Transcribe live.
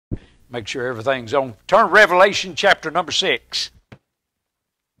make sure everything's on. Turn to Revelation chapter number 6.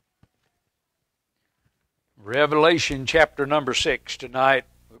 Revelation chapter number 6 tonight.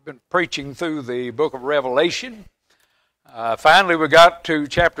 We've been preaching through the book of Revelation. Finally, we got to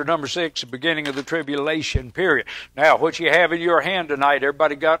chapter number 6, the beginning of the tribulation period. Now, what you have in your hand tonight,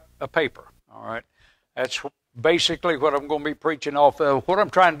 everybody got a paper, all right? That's basically what I'm going to be preaching off of. What I'm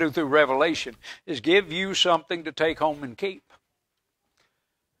trying to do through Revelation is give you something to take home and keep.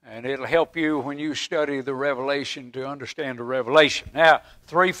 And it'll help you when you study the Revelation to understand the Revelation. Now,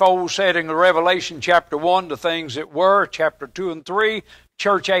 threefold setting of Revelation, chapter 1, the things that were, chapter 2 and 3,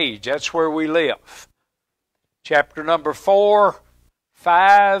 church age, that's where we live. Chapter number 4,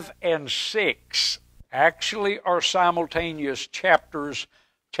 5, and 6 actually are simultaneous chapters.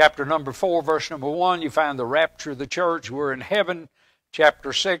 Chapter number 4, verse number 1, you find the rapture of the church. We're in heaven.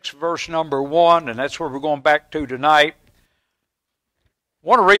 Chapter 6, verse number 1, and that's where we're going back to tonight. I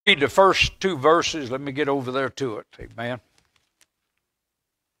want to read the first two verses. Let me get over there to it. Amen.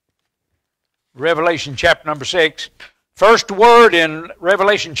 Revelation chapter number 6. First word in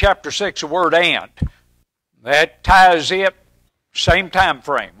Revelation chapter 6, the word and. That ties it, same time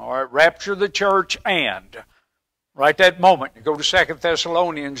frame. All right, rapture of the church and. Right that moment, you go to 2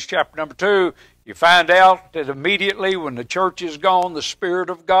 Thessalonians chapter number 2, you find out that immediately when the church is gone, the Spirit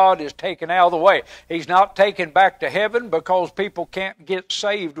of God is taken out of the way. He's not taken back to heaven because people can't get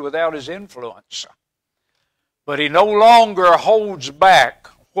saved without His influence. But He no longer holds back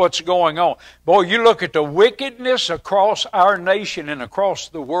what's going on. Boy, you look at the wickedness across our nation and across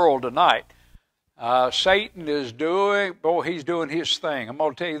the world tonight. Satan is doing, he's doing his thing. I'm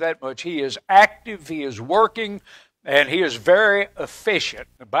going to tell you that much. He is active, he is working, and he is very efficient.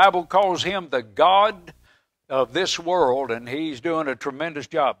 The Bible calls him the God of this world, and he's doing a tremendous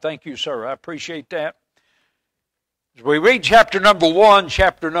job. Thank you, sir. I appreciate that. As we read chapter number 1,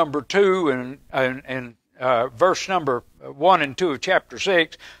 chapter number 2, and verse number 1 and 2 of chapter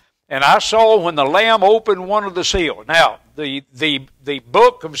 6, and I saw when the Lamb opened one of the seals. Now, the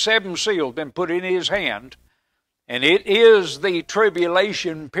book of 7 seals been put in his hand, and it is the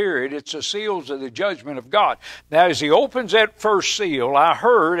tribulation period. It's the seals of the judgment of God. Now, as he opens that first seal, I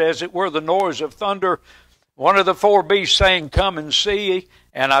heard, as it were the noise of thunder, one of the 4 beasts saying, "Come and see."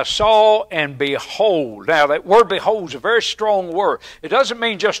 And I saw and behold. Now, that word behold is a very strong word. It doesn't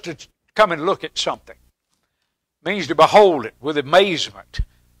mean just to come and look at something. It means to behold it with amazement.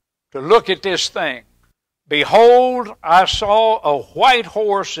 To look at this thing. Behold, I saw a white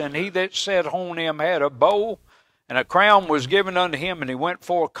horse, and he that sat on him had a bow, and a crown was given unto him, and he went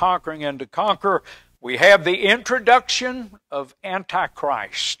forth conquering and to conquer. We have the introduction of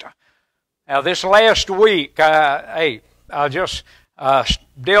Antichrist. Now, this last week, I just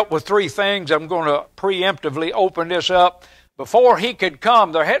dealt with 3 things. I'm going to preemptively open this up. Before he could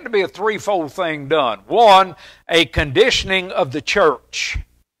come, there had to be a threefold thing done. 1, a conditioning of the church.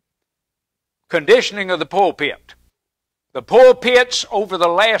 Conditioning of the pulpit. The pulpits over the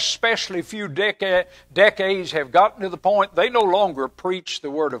last especially few decades have gotten to the point they no longer preach the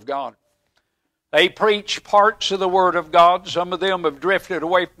Word of God. They preach parts of the Word of God. Some of them have drifted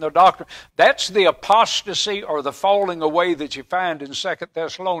away from the doctrine. That's the apostasy or the falling away that you find in 2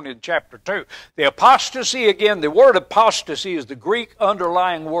 Thessalonians chapter 2. The apostasy, again, the word apostasy is the Greek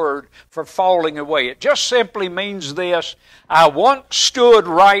underlying word for falling away. It just simply means this: I once stood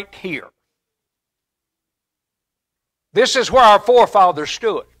right here. This is where our forefathers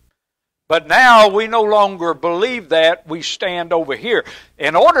stood. But now we no longer believe that. We stand over here.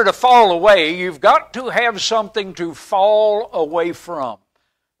 In order to fall away, you've got to have something to fall away from.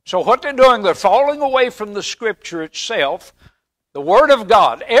 So what they're doing, they're falling away from the Scripture itself, the Word of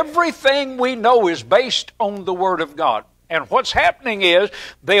God. Everything we know is based on the Word of God. And what's happening is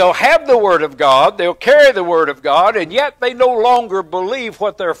they'll have the Word of God, they'll carry the Word of God, and yet they no longer believe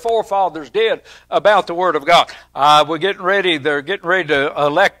what their forefathers did about the Word of God. They're getting ready to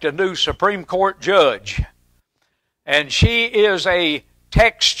elect a new Supreme Court judge. And she is a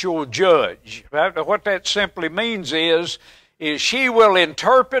textual judge. What that simply means is she will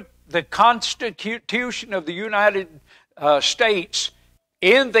interpret the Constitution of the United States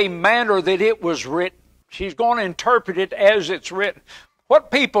in the manner that it was written. She's going to interpret it as it's written.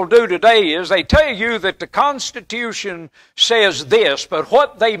 What people do today is they tell you that the Constitution says this, but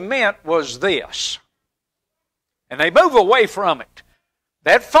what they meant was this. And they move away from it.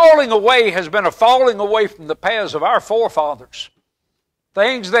 That falling away has been a falling away from the paths of our forefathers.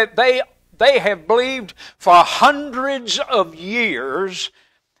 Things that they have believed for hundreds of years.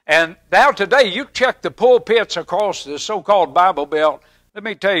 And now today, you check the pulpits across the so-called Bible Belt. Let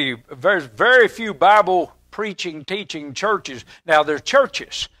me tell you, there's very few Bible preaching, teaching churches. Now, there's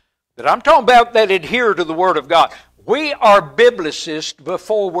churches But I'm talking about that adhere to the Word of God. We are biblicists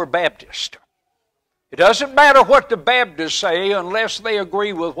before we're Baptists. It doesn't matter what the Baptists say unless they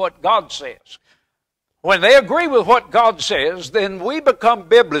agree with what God says. When they agree with what God says, then we become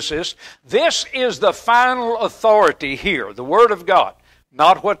biblicists. This is the final authority here, the Word of God.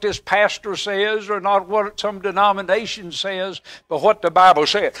 Not what this pastor says or not what some denomination says, but what the Bible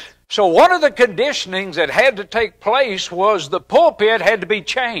says. So one of the conditionings that had to take place was the pulpit had to be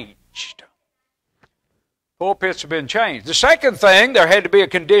changed. Pulpits have been changed. The second thing, there had to be a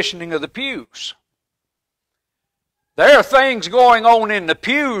conditioning of the pews. There are things going on in the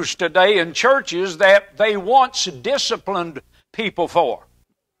pews today in churches that they once disciplined people for.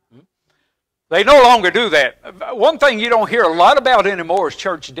 They no longer do that. One thing you don't hear a lot about anymore is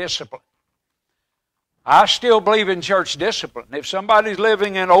church discipline. I still believe in church discipline. If somebody's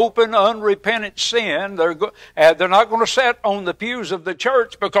living in open, unrepentant sin, they're not going to sit on the pews of the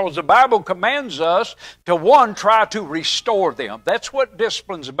church because the Bible commands us to, one, try to restore them. That's what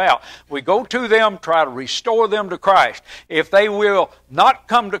discipline's about. We go to them, try to restore them to Christ. If they will not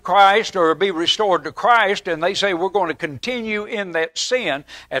come to Christ or be restored to Christ, and they say we're going to continue in that sin,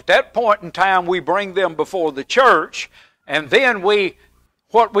 at that point in time we bring them before the church, and then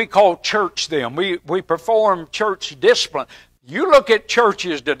what we call church them. We perform church discipline. You look at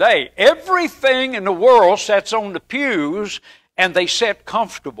churches today, everything in the world sits on the pews and they sit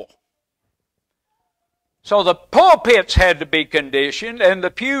comfortable. So the pulpits had to be conditioned and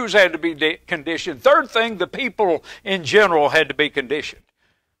the pews had to be conditioned. Third thing, the people in general had to be conditioned.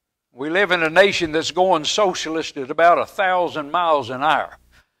 We live in a nation that's going socialist at about 1,000 miles an hour.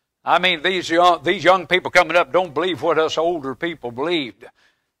 I mean, these young people coming up don't believe what us older people believed.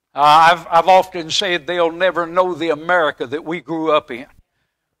 I've often said they'll never know the America that we grew up in,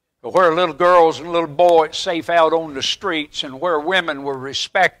 where little girls and little boys safe out on the streets and where women were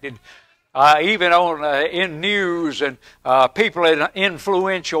respected, even in news and people in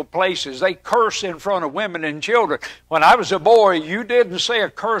influential places. They curse in front of women and children. When I was a boy, you didn't say a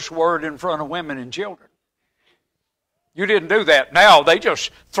curse word in front of women and children. You didn't do that. Now they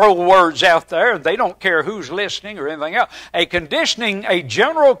just throw words out there and they don't care who's listening or anything else. A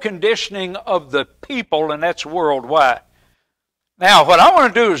general conditioning of the people, and that's worldwide. Now what I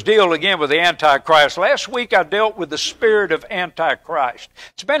want to do is deal again with the Antichrist. Last week I dealt with the spirit of Antichrist.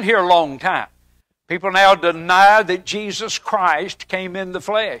 It's been here a long time. People now deny that Jesus Christ came in the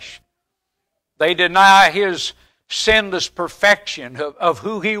flesh. They deny His sinless perfection of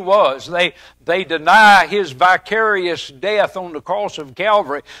who He was. They deny His vicarious death on the cross of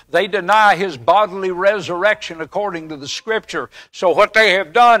Calvary. They deny His bodily resurrection according to the Scripture. So what they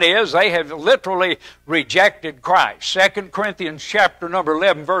have done is they have literally rejected Christ. 2 Corinthians chapter number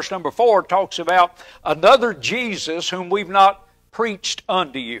 11 verse number 4 talks about another Jesus whom we've not preached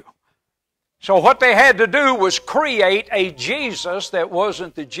unto you. So what they had to do was create a Jesus that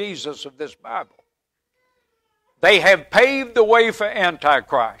wasn't the Jesus of this Bible. They have paved the way for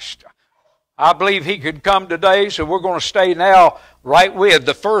Antichrist. I believe he could come today, so we're going to stay now right with.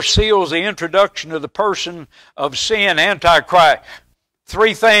 The first seal is the introduction of the person of sin, Antichrist.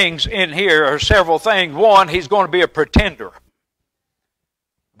 Three things in here, or several things. One, he's going to be a pretender.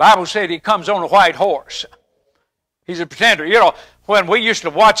 The Bible said he comes on a white horse. He's a pretender. You know, when we used to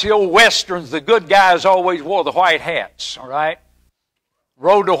watch the old westerns, the good guys always wore the white hats, all right?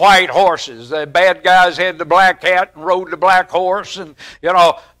 Rode the white horses. The bad guys had the black hat and rode the black horse. And, you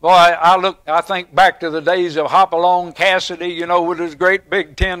know, boy, I think back to the days of Hopalong Cassidy, you know, with his great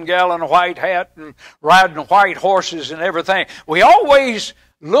big 10-gallon white hat and riding white horses and everything. We always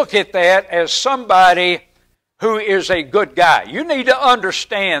look at that as somebody who is a good guy. You need to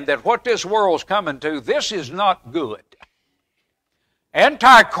understand that what this world's coming to, this is not good.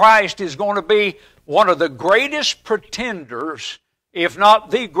 Antichrist is going to be one of the greatest pretenders, if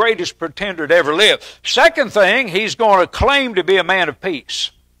not the greatest pretender to ever live. Second thing, he's going to claim to be a man of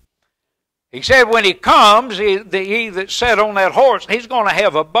peace. He said when he comes, he that sat on that horse, he's going to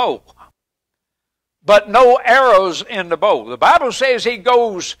have a bow, but no arrows in the bow. The Bible says he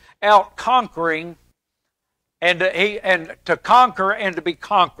goes out conquering, and to conquer and to be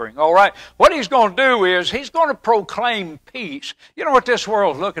conquering. All right. What he's going to do is he's going to proclaim peace. You know what this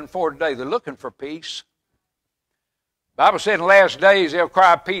world's looking for today? They're looking for peace. The Bible said in the last days they'll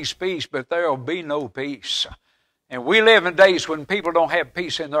cry peace, peace, but there will be no peace. And we live in days when people don't have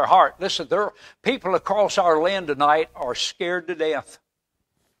peace in their heart. Listen, people across our land tonight are scared to death.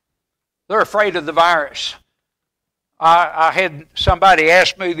 They're afraid of the virus. I had somebody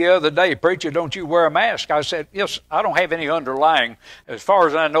ask me the other day, "Preacher, don't you wear a mask?" I said, "Yes, I don't have any underlying, as far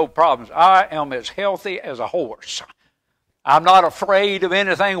as I know, problems. I am as healthy as a horse. I'm not afraid of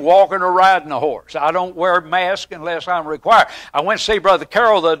anything walking or riding a horse. I don't wear a mask unless I'm required. I went to see Brother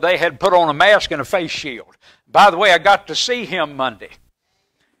Carroll the other day, had put on a mask and a face shield. By the way, I got to see him Monday.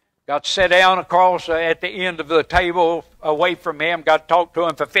 Got to sit down across at the end of the table away from him. Got to talk to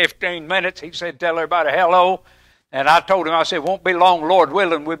him for 15 minutes. He said, tell everybody hello. And I told him, I said, won't be long, Lord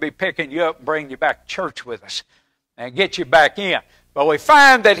willing, we'll be picking you up and bring you back to church with us and get you back in. But we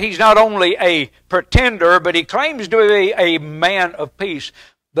find that he's not only a pretender, but he claims to be a man of peace.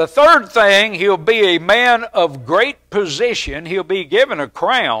 The third thing, he'll be a man of great position. He'll be given a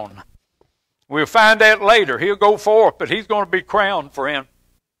crown. We'll find that later. He'll go forth, but he's going to be crowned for him.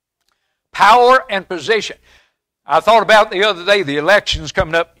 Power and position. I thought about the other day, the elections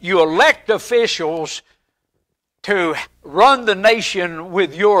coming up. You elect officials to run the nation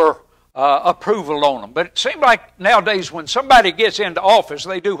with your approval on them. But it seems like nowadays when somebody gets into office,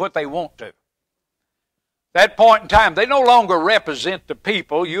 they do what they want to. That point in time, they no longer represent the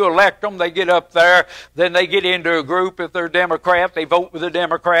people. You elect them, they get up there, then they get into a group. If they're Democrat, they vote with the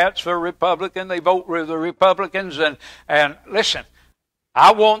Democrats. If they're Republican, they vote with the Republicans. And listen,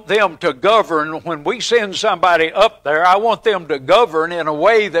 I want them to govern. When we send somebody up there, I want them to govern in a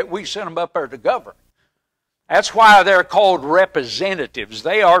way that we send them up there to govern. That's why they're called representatives.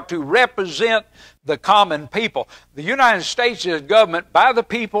 They are to represent the common people. The United States is government by the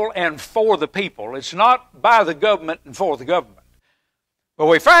people and for the people. It's not by the government and for the government. But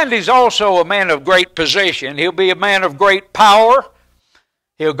we find he's also a man of great position. He'll be a man of great power.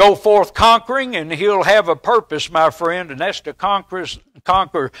 He'll go forth conquering, and he'll have a purpose, my friend, and that's to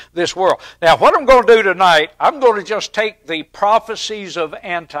conquer this world. Now, what I'm going to do tonight, I'm going to just take the prophecies of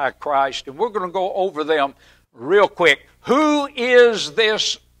Antichrist, and we're going to go over them real quick. Who is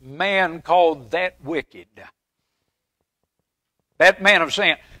this man called that wicked? That man of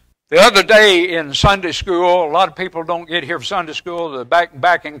sin. The other day in Sunday school, a lot of people don't get here for Sunday school. They're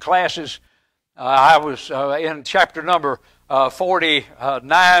back in classes. I was in chapter number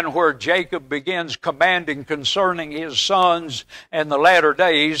 49, where Jacob begins commanding concerning his sons and the latter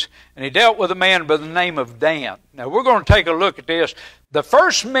days, and he dealt with a man by the name of Dan. Now, we're going to take a look at this. The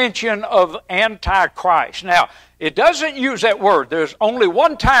first mention of Antichrist. Now, it doesn't use that word. There's only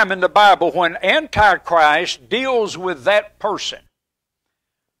one time in the Bible when Antichrist deals with that person.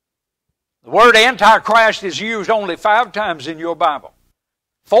 The word Antichrist is used only 5 times in your Bible.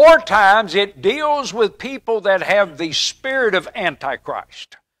 4 times it deals with people that have the spirit of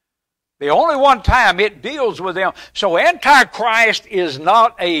Antichrist. The only one time it deals with them. So Antichrist is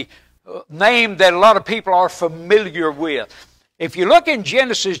not a name that a lot of people are familiar with. If you look in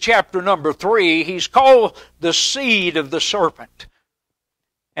Genesis chapter number 3, he's called the seed of the serpent.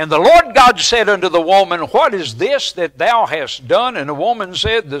 And the Lord God said unto the woman, what is this that thou hast done? And the woman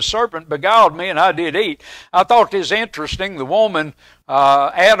said, the serpent beguiled me, and I did eat. I thought this interesting. The woman,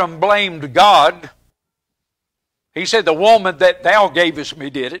 Adam blamed God. He said, the woman that thou gavest me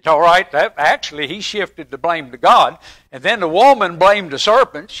did it. All right, actually, he shifted the blame to God. And then the woman blamed the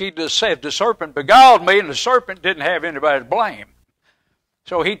serpent. She just said, the serpent beguiled me, and the serpent didn't have anybody to blame.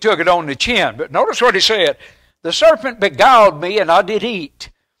 So he took it on the chin. But notice what he said. The serpent beguiled me, and I did eat.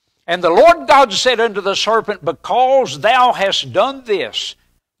 And the Lord God said unto the serpent, because thou hast done this,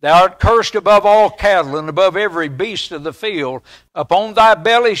 thou art cursed above all cattle and above every beast of the field. Upon thy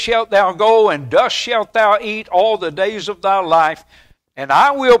belly shalt thou go, and dust shalt thou eat all the days of thy life. And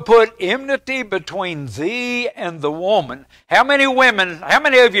I will put enmity between thee and the woman. How many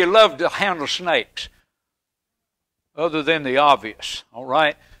of you love to handle snakes? Other than the obvious, all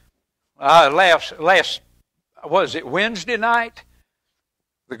right? Last was it Wednesday night?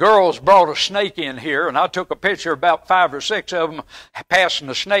 The girls brought a snake in here, and I took a picture of about 5 or 6 of them passing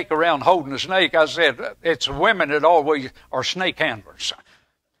the snake around, holding the snake. I said, it's women that always are snake handlers.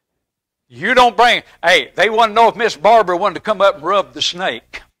 You don't bring, hey, they want to know if Miss Barbara wanted to come up and rub the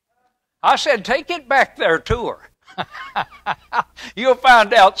snake. I said, take it back there to her. You'll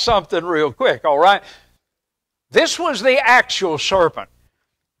find out something real quick, all right? This was the actual serpent.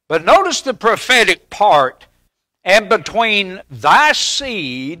 But notice the prophetic part. And between thy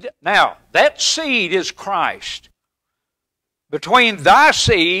seed, now that seed is Christ. Between thy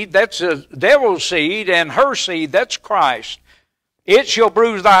seed, that's the devil's seed, and her seed, that's Christ. It shall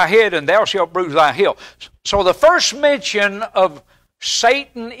bruise thy head, and thou shalt bruise thy heel. So the first mention of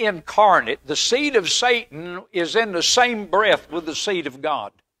Satan incarnate, the seed of Satan, is in the same breath with the seed of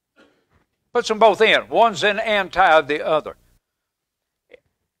God. Puts them both in. One's in anti the other.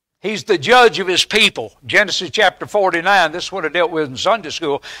 He's the judge of his people. Genesis chapter 49, this is what I dealt with in Sunday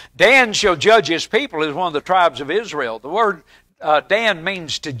school. Dan shall judge his people as one of the tribes of Israel. The word Dan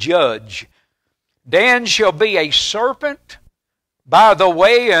means to judge. Dan shall be a serpent by the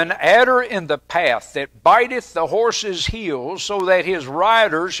way, an adder in the path, that biteth the horse's heels, so that his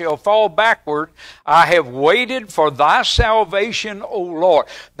rider shall fall backward. I have waited for thy salvation, O Lord.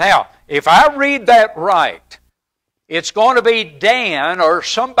 Now, if I read that right, it's going to be Dan or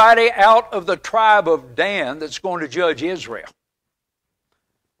somebody out of the tribe of Dan that's going to judge Israel.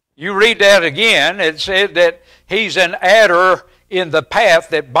 You read that again, it said that he's an adder in the path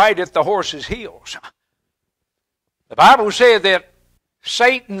that biteth the horse's heels. The Bible said that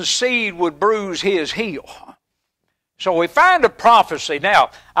Satan's seed would bruise his heel. So we find a prophecy. Now,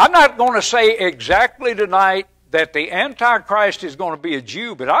 I'm not going to say exactly tonight that the Antichrist is going to be a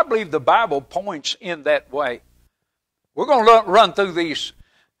Jew, but I believe the Bible points in that way. We're going to run through these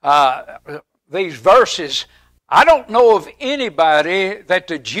verses. I don't know of anybody that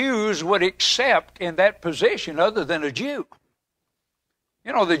the Jews would accept in that position other than a Jew.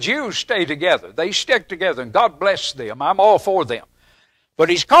 You know, the Jews stay together. They stick together, and God bless them. I'm all for them. But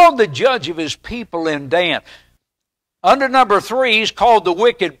he's called the judge of his people in Dan. Under number 3, he's called the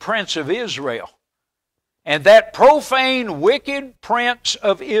wicked prince of Israel. And that profane, wicked prince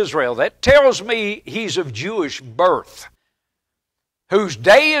of Israel, that tells me he's of Jewish birth, whose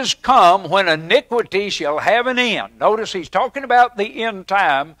day is come when iniquity shall have an end. Notice he's talking about the end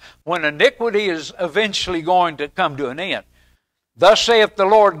time when iniquity is eventually going to come to an end. Thus saith the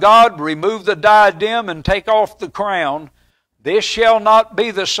Lord God, remove the diadem and take off the crown. This shall not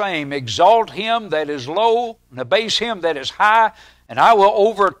be the same. Exalt him that is low, and abase him that is high, and I will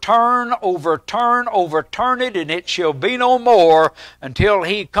overturn it, and it shall be no more until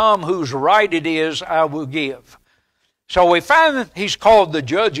he come whose right it is I will give. So we find that he's called the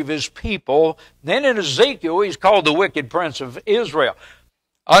judge of his people. Then in Ezekiel, he's called the wicked prince of Israel.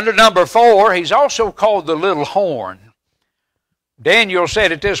 Under number 4, he's also called the little horn. Daniel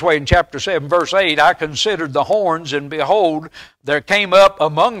said it this way in chapter 7, verse 8, I considered the horns, and behold, there came up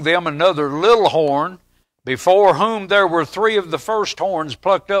among them another little horn, before whom there were 3 of the first horns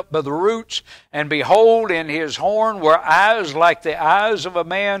plucked up by the roots, and behold, in his horn were eyes like the eyes of a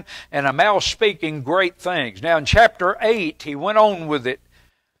man, and a mouth speaking great things. Now in chapter 8, he went on with it,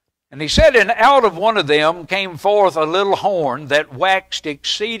 and he said, and out of one of them came forth a little horn that waxed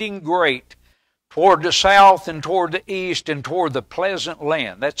exceeding great, toward the south and toward the east and toward the pleasant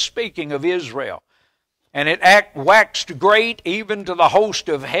land. That's speaking of Israel. And it waxed great even to the host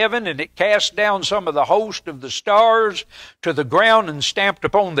of heaven, and it cast down some of the host of the stars to the ground and stamped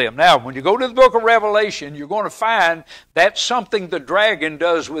upon them. Now, when you go to the book of Revelation, you're going to find that's something the dragon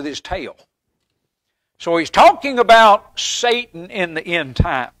does with his tail. So he's talking about Satan in the end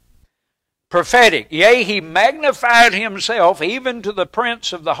time. Prophetic. Yea, he magnified himself even to the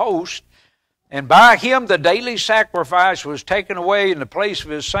prince of the host, and by him the daily sacrifice was taken away, and the place of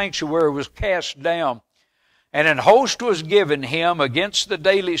his sanctuary was cast down. And an host was given him against the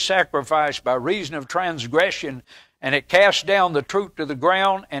daily sacrifice by reason of transgression, and it cast down the truth to the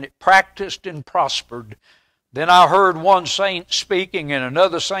ground, and it practiced and prospered. Then I heard one saint speaking, and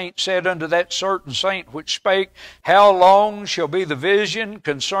another saint said unto that certain saint which spake, how long shall be the vision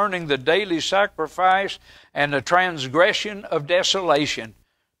concerning the daily sacrifice and the transgression of desolation,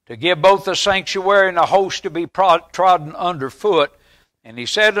 to give both the sanctuary and the host to be trodden under foot? And he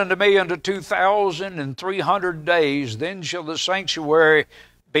said unto me, unto 2,300 days, then shall the sanctuary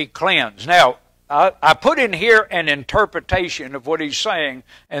be cleansed. Now, I put in here an interpretation of what he's saying,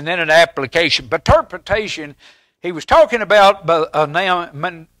 and then an application. But interpretation, he was talking about a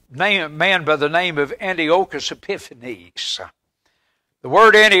man by the name of Antiochus Epiphanes. The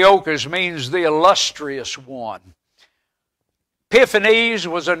word Antiochus means the illustrious one. Epiphanes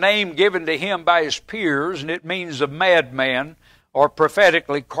was a name given to him by his peers, and it means a madman, or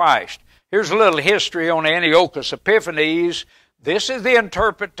prophetically Christ. Here's a little history on Antiochus Epiphanes. This is the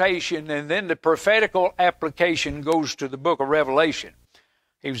interpretation, and then the prophetical application goes to the book of Revelation.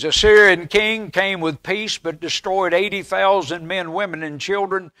 He was a Syrian king, came with peace, but destroyed 80,000 men, women, and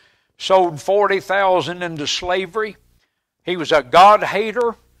children, sold 40,000 into slavery. He was a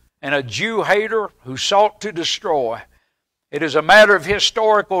God-hater and a Jew-hater who sought to destroy. It is a matter of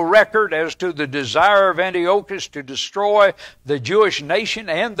historical record as to the desire of Antiochus to destroy the Jewish nation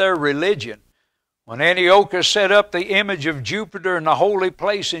and their religion. When Antiochus set up the image of Jupiter in the holy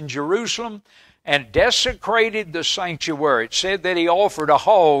place in Jerusalem and desecrated the sanctuary, it said that he offered a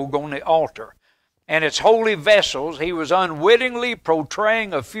hog on the altar and its holy vessels. He was unwittingly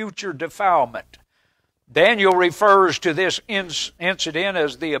portraying a future defilement. Daniel refers to this incident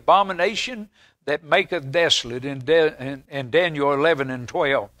as the abomination that maketh desolate in Daniel 11 and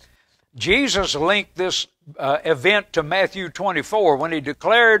 12. Jesus linked this event to Matthew 24 when he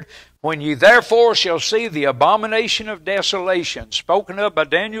declared, "When ye therefore shall see the abomination of desolation, spoken of by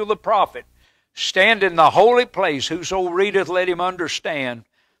Daniel the prophet, stand in the holy place, whoso readeth, let him understand.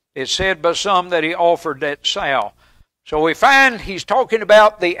 It's said by some that he offered that sow." So we find he's talking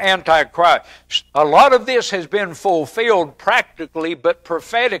about the Antichrist. A lot of this has been fulfilled practically, but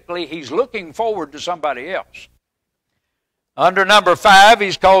prophetically he's looking forward to somebody else. Under number 5,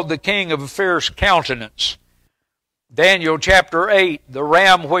 he's called the king of a fierce countenance. Daniel chapter 8, the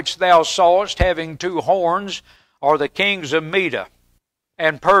ram which thou sawest having 2 horns are the kings of Media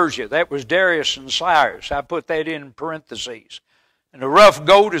and Persia. That was Darius and Cyrus. I put that in parentheses. And the rough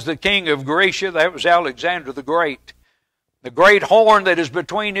goat is the king of Grecia. That was Alexander the Great. The great horn that is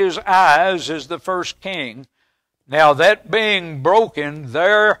between his eyes is the first king. Now that being broken,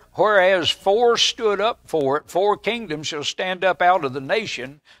 there, whereas 4 stood up for it, 4 kingdoms shall stand up out of the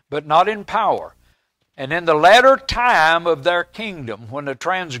nation, but not in power. And in the latter time of their kingdom, when the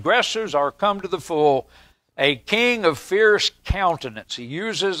transgressors are come to the full, a king of fierce countenance. He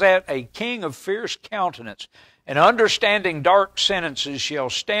uses that, a king of fierce countenance. And understanding dark sentences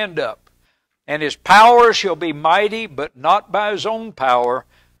shall stand up. And his power shall be mighty, but not by his own power.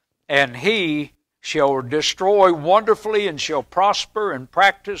 And he shall destroy wonderfully, and shall prosper and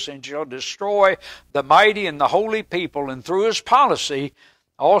practice, and shall destroy the mighty and the holy people. And through his policy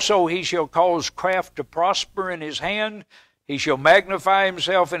also he shall cause craft to prosper in his hand. He shall magnify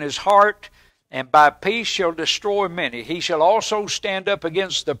himself in his heart, and by peace shall destroy many. He shall also stand up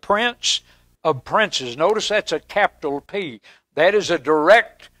against the prince of princes. Notice that's a capital P. That is a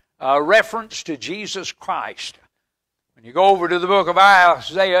direct reference to Jesus Christ. When you go over to the book of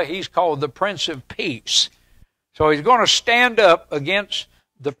Isaiah, he's called the Prince of Peace. So he's going to stand up against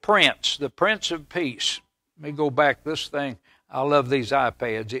the Prince of Peace. Let me go back this thing. I love these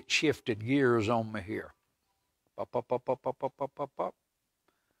iPads. It shifted gears on me here. Pop, pop, pop, pop, pop, pop, pop, pop, pop.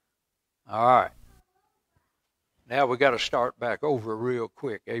 All right. Now we got to start back over real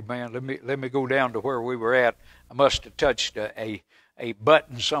quick. Amen. Let me go down to where we were at. I must have touched a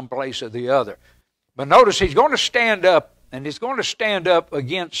button someplace or the other. But notice he's going to stand up, and he's going to stand up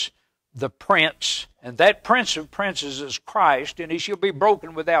against the prince. And that Prince of Princes is Christ, and he shall be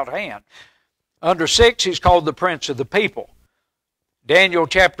broken without hand. Under 6, he's called the Prince of the People. Daniel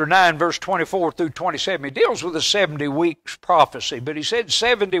chapter 9, verse 24 through 27. He deals with a 70 weeks prophecy, but he said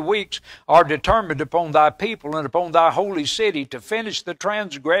 70 weeks are determined upon thy people and upon thy holy city to finish the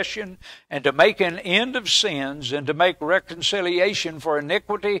transgression and to make an end of sins and to make reconciliation for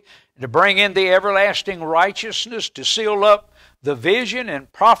iniquity and to bring in the everlasting righteousness, to seal up the vision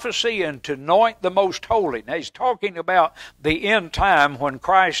and prophecy and to anoint the most holy. Now he's talking about the end time when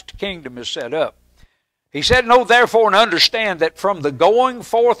Christ's kingdom is set up. He said, "Know therefore and understand that from the going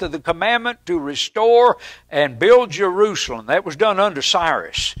forth of the commandment to restore and build Jerusalem," that was done under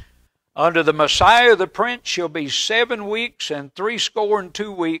Cyrus, "under the Messiah the Prince shall be 7 weeks and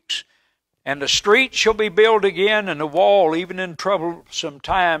 62 weeks, and the street shall be built again, and the wall even in troublesome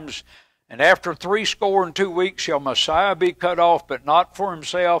times. And after 62 weeks shall Messiah be cut off, but not for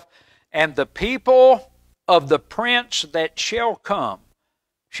himself. And the people of the Prince that shall come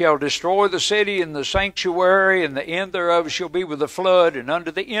shall destroy the city and the sanctuary, and the end thereof shall be with a flood. And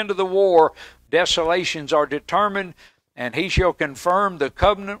unto the end of the war desolations are determined, and he shall confirm the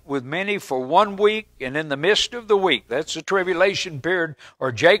covenant with many for 1 week, and in the midst of the week," that's the tribulation period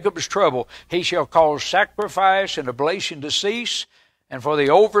or Jacob's trouble, "he shall cause sacrifice and oblation to cease, and for the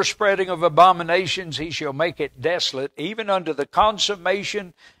overspreading of abominations he shall make it desolate, even unto the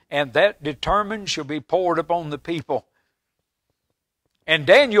consummation, and that determined shall be poured upon the people." And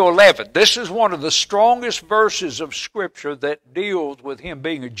Daniel 11, this is one of the strongest verses of Scripture that deals with him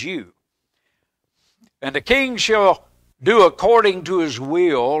being a Jew. "And the king shall do according to his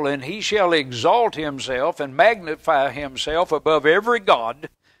will, and he shall exalt himself and magnify himself above every god."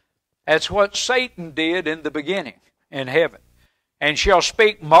 That's what Satan did in the beginning in heaven. "And shall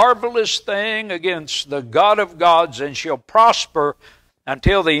speak marvelous thing against the God of gods, and shall prosper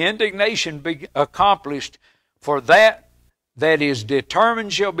until the indignation be accomplished. For that is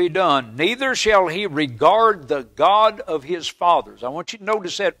determined shall be done. Neither shall he regard the God of his fathers." I want you to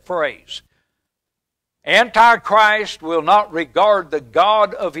notice that phrase. Antichrist will not regard the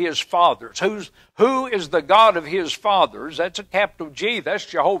God of his fathers. Who is the God of his fathers? That's a capital G. That's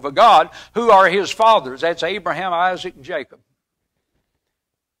Jehovah God. Who are his fathers? That's Abraham, Isaac, and Jacob.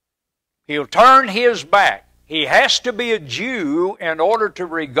 He'll turn his back. He has to be a Jew in order to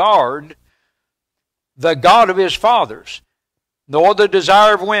regard the God of his fathers. nor the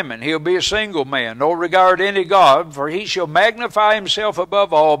desire of women. He'll be a single man, nor regard any God, for he shall magnify himself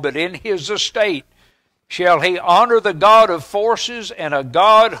above all, but in his estate shall he honor the God of forces and a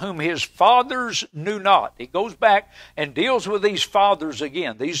God whom his fathers knew not. He goes back and deals with these fathers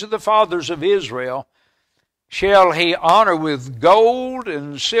again. These are the fathers of Israel. Shall he honor with gold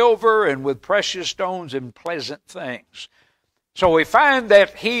and silver and with precious stones and pleasant things. So we find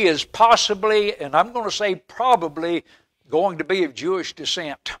that he is possibly, and I'm going to say probably, going to be of Jewish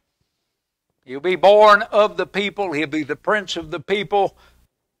descent. He'll be born of the people. He'll be the prince of the people.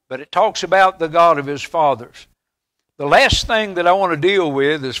 But it talks about the God of his fathers. The last thing that I want to deal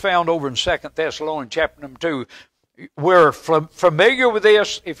with is found over in 2 Thessalonians chapter number 2. We're familiar with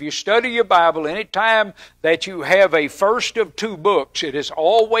this. If you study your Bible, anytime that you have a first of two books, it is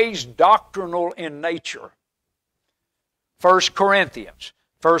always doctrinal in nature. 1 Corinthians,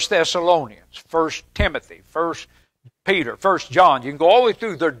 1 Thessalonians, 1 Timothy, 1 Peter, 1 John. You can go all the way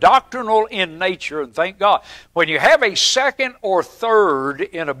through. They're doctrinal in nature, and thank God. When you have a second or third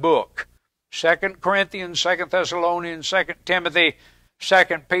in a book, 2 Corinthians, 2 Thessalonians, 2 Timothy, 2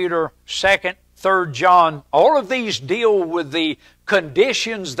 Peter, 2nd, 3rd John, all of these deal with the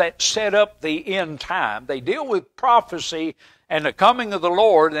conditions that set up the end time. They deal with prophecy and the coming of the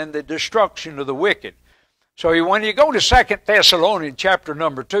Lord and the destruction of the wicked. So when you go to 2 Thessalonians chapter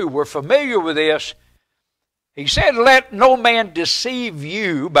number 2, we're familiar with this. He said, let no man deceive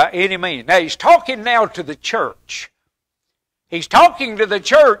you by any means. Now, he's talking now to the church. He's talking to the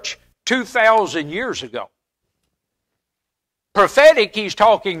church 2,000 years ago. Prophetic, he's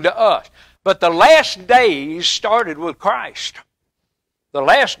talking to us. But the last days started with Christ. The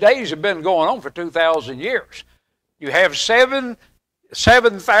last days have been going on for 2,000 years. You have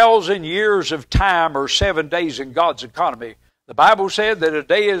 7,000 years of time, or 7 days in God's economy. The Bible said that a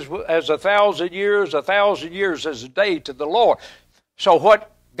day is as 1,000 years as a day to the Lord. So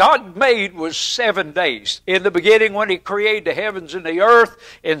what God made was 7 days. In the beginning, when he created the heavens and the earth,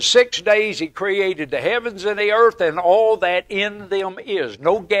 in 6 days he created the heavens and the earth and all that in them is.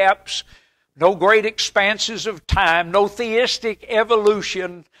 No gaps, no great expanses of time, no theistic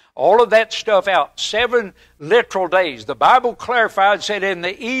evolution, all of that stuff out. 7 literal days. The Bible clarified, said in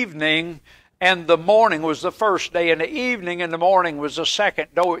the evening and the morning was the first day, and the evening and the morning was the second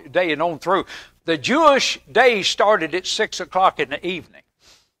day, and on through. The Jewish day started at 6 o'clock in the evening.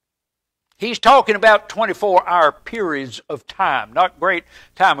 He's talking about 24-hour periods of time, not great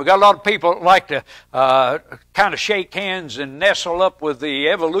time. We've got a lot of people that like to kind of shake hands and nestle up with the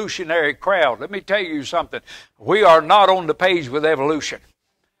evolutionary crowd. Let me tell you something. We are not on the page with evolution.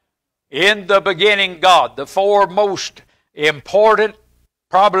 In the beginning, God. The four most important,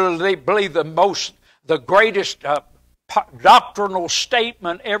 probably the greatest doctrinal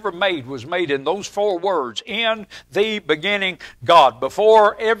statement ever made was made in those 4 words. In the beginning, God.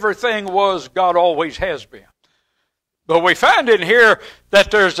 Before everything was, God always has been. But we find in here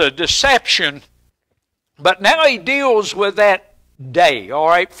that there's a deception. But now he deals with that day. All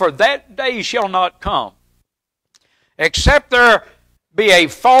right, for that day shall not come, except there be a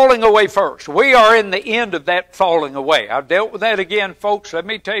falling away first. We are in the end of that falling away. I've dealt with that again, folks. Let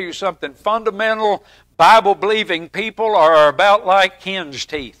me tell you something. Fundamental Bible-believing people are about like hen's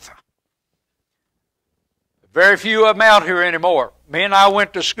teeth. Very few of them out here anymore. Me and I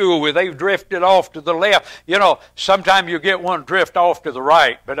went to school with, they've drifted off to the left. You know, sometimes you get one drift off to the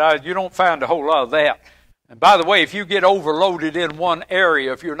right, but you don't find a whole lot of that. And by the way, if you get overloaded in one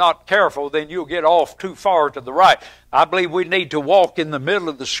area, if you're not careful, then you'll get off too far to the right. I believe we need to walk in the middle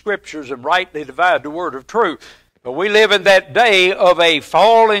of the Scriptures and rightly divide the word of truth. But we live in that day of a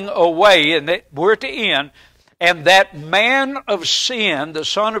falling away, and that we're at the end. And that man of sin, the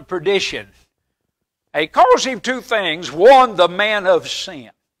son of perdition, he calls him 2 things. One, the man of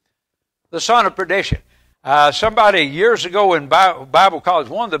sin, the son of perdition. Somebody years ago in Bible college,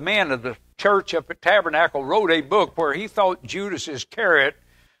 one of the men of the church up at Tabernacle wrote a book where he thought Judas Iscariot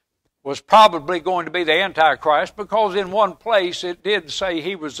was probably going to be the Antichrist, because in one place it did say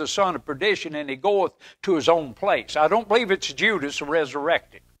he was the son of perdition and he goeth to his own place. I don't believe it's Judas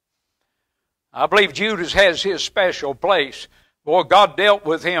resurrected. I believe Judas has his special place. Boy, God dealt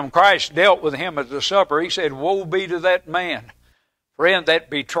with him. Christ dealt with him at the supper. He said, woe be to that man, friend, that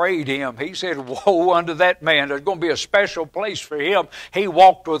betrayed him. He said, woe unto that man. There's going to be a special place for him. He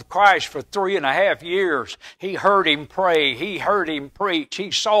walked with Christ for 3.5 years. He heard him pray. He heard him preach.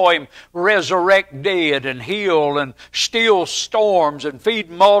 He saw him resurrect dead and heal and still storms and feed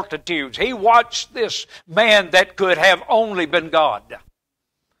multitudes. He watched this man that could have only been God.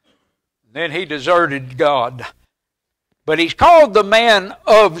 Then he deserted God. But he's called the man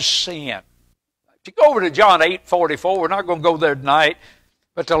of sin. If you go over to John 8:44, we're not going to go there tonight,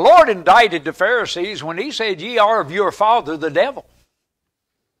 but the Lord indicted the Pharisees when He said, ye are of your father the devil.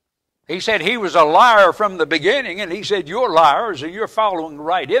 He said he was a liar from the beginning, and He said, you're liars, and you're following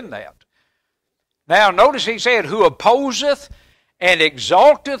right in that. Now, notice He said, who opposeth and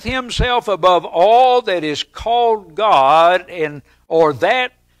exalteth himself above all that is called God, or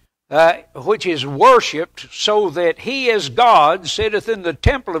that which is worshipped, so that he as God sitteth in the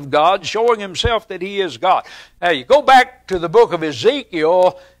temple of God, showing himself that he is God. Now, you go back to the book of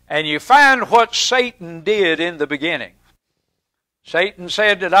Ezekiel, and you find what Satan did in the beginning. Satan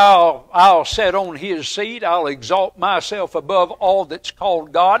said that I'll sit on his seat, I'll exalt myself above all that's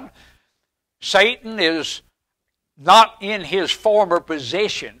called God. Satan is not in his former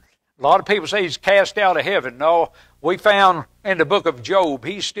position. A lot of people say he's cast out of heaven. No, we found in the book of Job,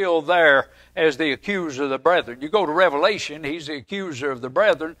 he's still there as the accuser of the brethren. You go to Revelation, he's the accuser of the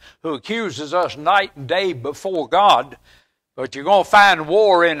brethren who accuses us night and day before God. But you're going to find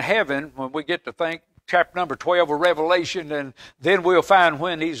war in heaven when we get to think chapter number 12 of Revelation, and then we'll find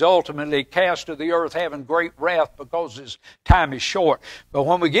when he's ultimately cast to the earth having great wrath because his time is short. But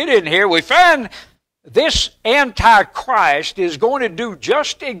when we get in here, we find this Antichrist is going to do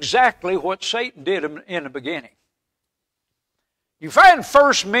just exactly what Satan did in the beginning. You find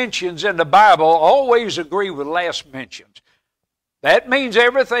first mentions in the Bible always agree with last mentions. That means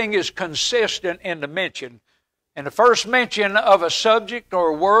everything is consistent in the mention. In the first mention of a subject or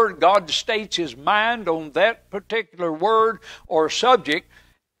a word, God states His mind on that particular word or subject,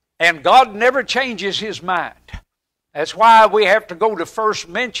 and God never changes His mind. That's why we have to go to first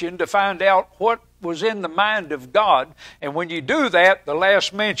mention to find out what was in the mind of God. And when you do that, the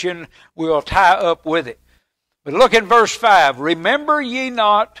last mention will tie up with it. But look in verse 5. Remember ye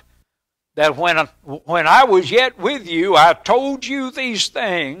not that when I was yet with you, I told you these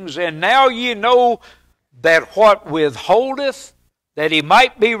things, and now ye know that what withholdeth, that He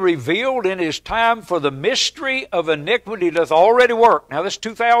might be revealed in His time, for the mystery of iniquity doth already work. Now, this is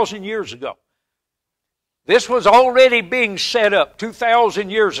 2,000 years ago. This was already being set up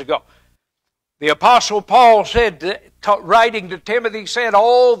 2,000 years ago. The Apostle Paul said, writing to Timothy, said,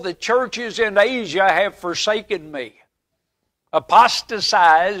 all the churches in Asia have forsaken me.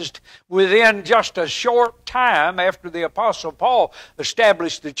 Apostatized within just a short time after the Apostle Paul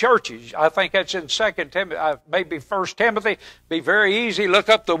established the churches. I think that's in 2 Timothy, maybe 1 Timothy. Be very easy. Look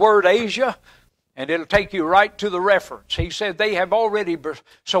up the word Asia, and it'll take you right to the reference. He said they have already...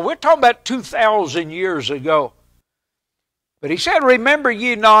 So we're talking about 2,000 years ago. But he said, remember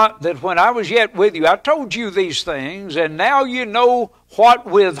ye not that when I was yet with you, I told you these things, and now you know what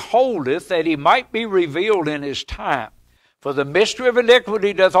withholdeth, that He might be revealed in His time. For the mystery of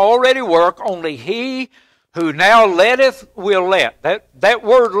iniquity doth already work, only he who now letteth will let. That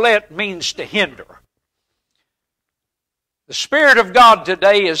word let means to hinder. The Spirit of God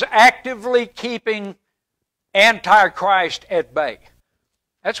today is actively keeping Antichrist at bay.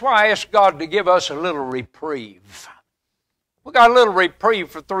 That's why I asked God to give us a little reprieve. We got a little reprieve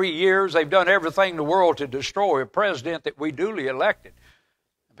for 3 years. They've done everything in the world to destroy a president that we duly elected.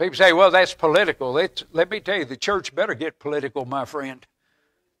 People say, well, that's political. Let me tell you, the church better get political, my friend.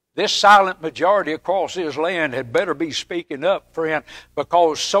 This silent majority across this land had better be speaking up, friend,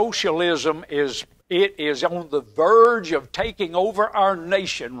 because socialism is on the verge of taking over our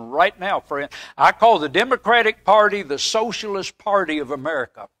nation right now, friend. I call the Democratic Party the Socialist Party of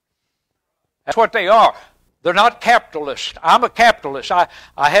America. That's what they are. They're not capitalist. I'm a capitalist. I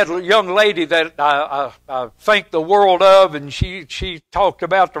had a young lady that I think the world of, and she talked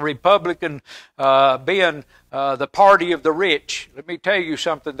about the Republican being the party of the rich. Let me tell you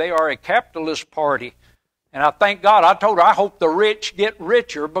something. They are a capitalist party. And I thank God. I told her, I hope the rich get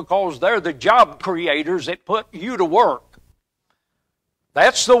richer because they're the job creators that put you to work.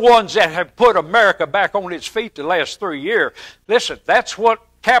 That's the ones that have put America back on its feet the last 3 years. Listen, that's what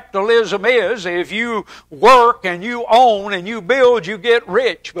capitalism is. If you work and you own and you build, you get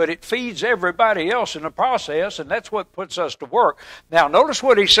rich, but it feeds everybody else in the process, and that's what puts us to work. Now, notice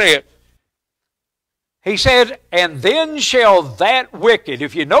what he said. He said, and then shall that wicked,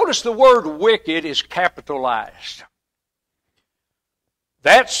 if you notice the word wicked is capitalized.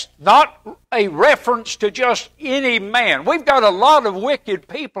 That's not a reference to just any man. We've got a lot of wicked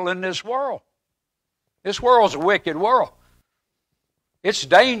people in this world. This world's a wicked world. It's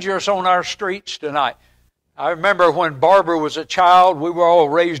dangerous on our streets tonight. I remember when Barbara was a child, we were all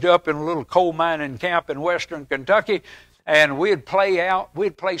raised up in a little coal mining camp in western Kentucky, and we'd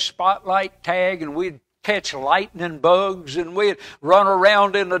play spotlight tag, and we'd catch lightning bugs, and we'd run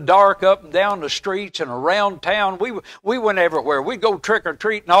around in the dark up and down the streets and around town. We went everywhere. We'd go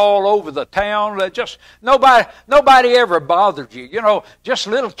trick-or-treating all over the town. Just nobody ever bothered you. You know, just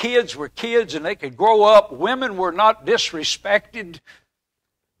little kids were kids, and they could grow up. Women were not disrespected.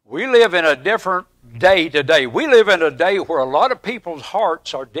 We live in a different day today. We live in a day where a lot of people's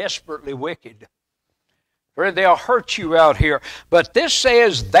hearts are desperately wicked. Where they'll hurt you out here. But this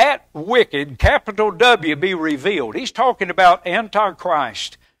says that wicked, capital W, be revealed. He's talking about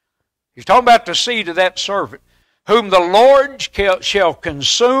Antichrist. He's talking about the seed of that serpent, whom the Lord shall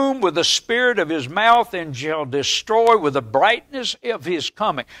consume with the spirit of his mouth and shall destroy with the brightness of his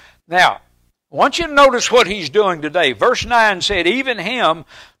coming. Now, I want you to notice what he's doing today. Verse 9 said, even him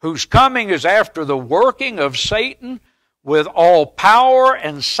whose coming is after the working of Satan, with all power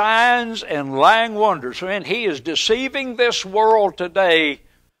and signs and lying wonders. And he is deceiving this world today,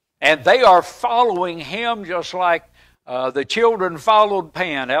 and they are following him just like the children followed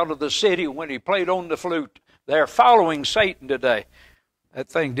Pan out of the city when he played on the flute. They're following Satan today. That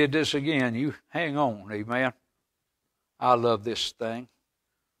thing did this again. You hang on, amen. I love this thing.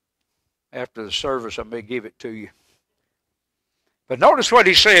 After the service, I may give it to you. But notice what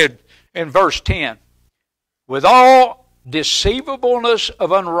he said in verse 10. With all deceivableness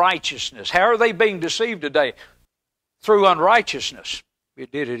of unrighteousness. How are they being deceived today? Through unrighteousness.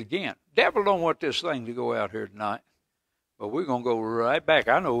 It did it again. Devil don't want this thing to go out here tonight. But we're going to go right back.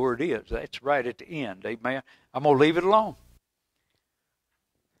 I know where it is. That's right at the end. Amen. I'm going to leave it alone.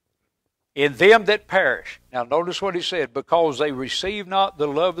 In them that perish. Now notice what he said. Because they receive not the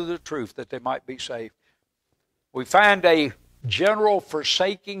love of the truth, that they might be saved. We find a general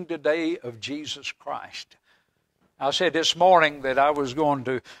forsaking today of Jesus Christ. I said this morning that I'm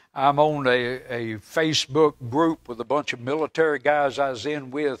on a Facebook group with a bunch of military guys I was in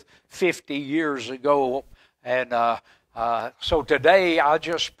with 50 years ago. And so today I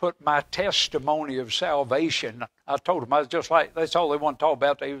just put my testimony of salvation. I told them, I was just like, that's all they want to talk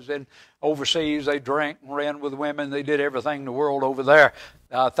about. They was in overseas, they drank and ran with women, they did everything in the world over there.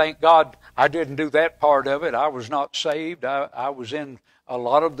 Thank God I didn't do that part of it. I was not saved. I was in a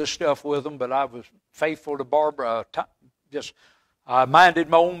lot of the stuff with them, but I was faithful to Barbara. I minded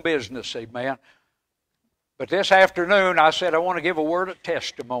my own business, amen. But this afternoon, I said, I want to give a word of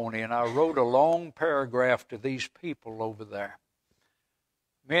testimony, and I wrote a long paragraph to these people over there.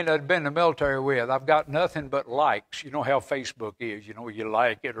 Men I'd been in the military with, I've got nothing but likes. You know how Facebook is. You know, you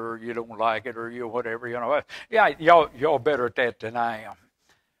like it or you don't like it or you whatever. You know, yeah, y'all better at that than I am.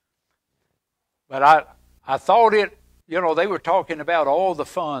 But I thought it. You know, they were talking about all the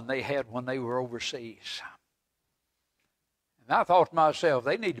fun they had when they were overseas. And I thought to myself,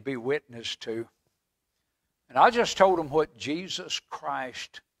 they need to be witnessed to. And I just told them what Jesus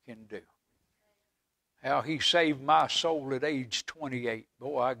Christ can do. How he saved my soul at age 28.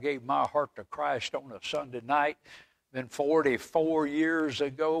 Boy, I gave my heart to Christ on a Sunday night. Been 44 years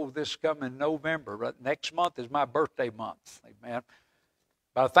ago this coming November. But next month is my birthday month. Amen.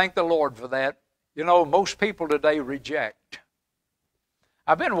 But I thank the Lord for that. You know, most people today reject.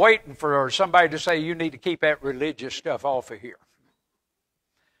 I've been waiting for somebody to say, you need to keep that religious stuff off of here.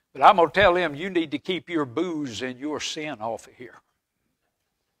 But I'm going to tell them, you need to keep your booze and your sin off of here.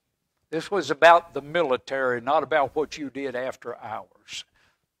 This was about the military, not about what you did after hours.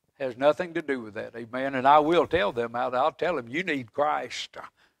 It has nothing to do with that, amen. And I will tell them, I'll tell them, you need Christ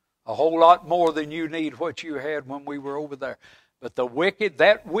a whole lot more than you need what you had when we were over there. But the wicked,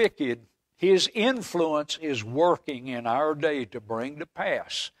 that wicked, his influence is working in our day to bring to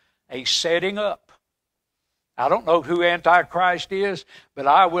pass a setting up. I don't know who Antichrist is, but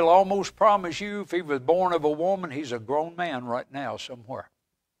I will almost promise you, if he was born of a woman, he's a grown man right now somewhere.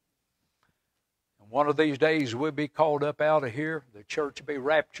 And one of these days we'll be called up out of here. The church will be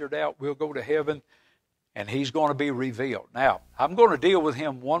raptured out. We'll go to heaven, and he's going to be revealed. Now, I'm going to deal with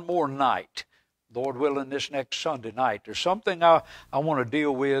him one more night. Lord willing, this next Sunday night. There's something I want to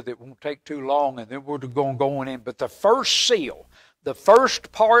deal with. It won't take too long, and then we're going to go in. But the first seal, the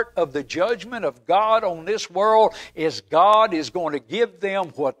first part of the judgment of God on this world is God is going to give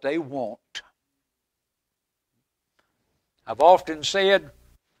them what they want. I've often said,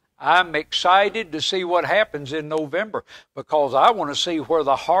 I'm excited to see what happens in November because I want to see where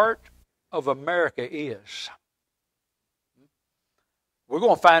the heart of America is. We're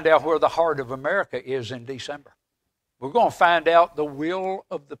going to find out where the heart of America is in December. We're going to find out the will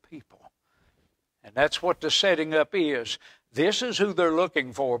of the people. And that's what the setting up is. This is who they're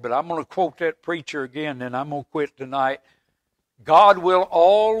looking for. But I'm going to quote that preacher again, and I'm going to quit tonight. God will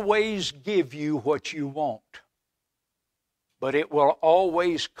always give you what you want, but it will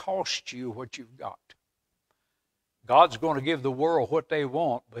always cost you what you've got. God's going to give the world what they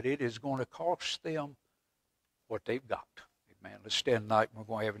want, but it is going to cost them what they've got. Amen. Let's stand tonight and we're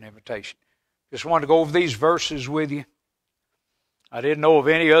going to have an invitation. Just wanted to go over these verses with you. I didn't know of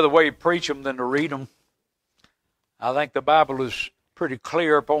any other way to preach them than to read them. I think the Bible is pretty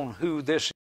clear upon who this